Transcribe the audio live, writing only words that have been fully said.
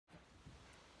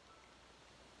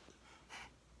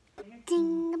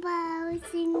Jingle bells,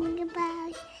 sing all the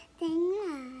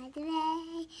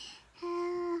way.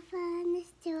 How fun is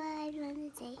to ride on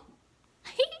the day.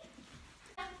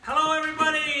 Hello,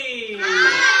 everybody!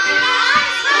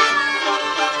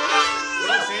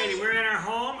 Well, Sandy, we're in our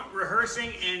home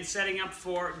rehearsing and setting up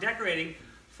for decorating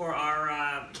for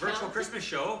our virtual Christmas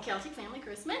show. Celtic Family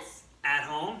Christmas. At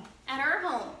home. At our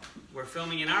home. We're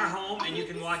filming in our home, and you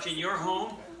can watch in your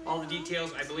home. All the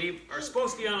details, I believe, are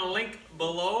supposed to be on a link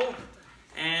below.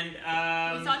 And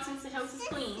we thought since the house is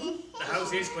clean. The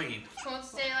house is clean. It won't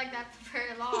stay like that for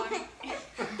very long.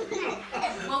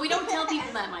 Well, we don't tell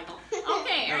people that, Michael.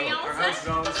 Okay, are you all Our set? house is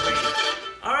always clean.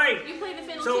 All right. You play the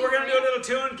fiddle So too, we're going to do a right? little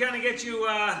tune, kind of get you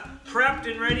prepped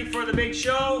and ready for the big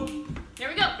show. Here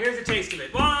we go. Here's a taste of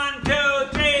it. 1, 2,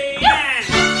 3, yeah!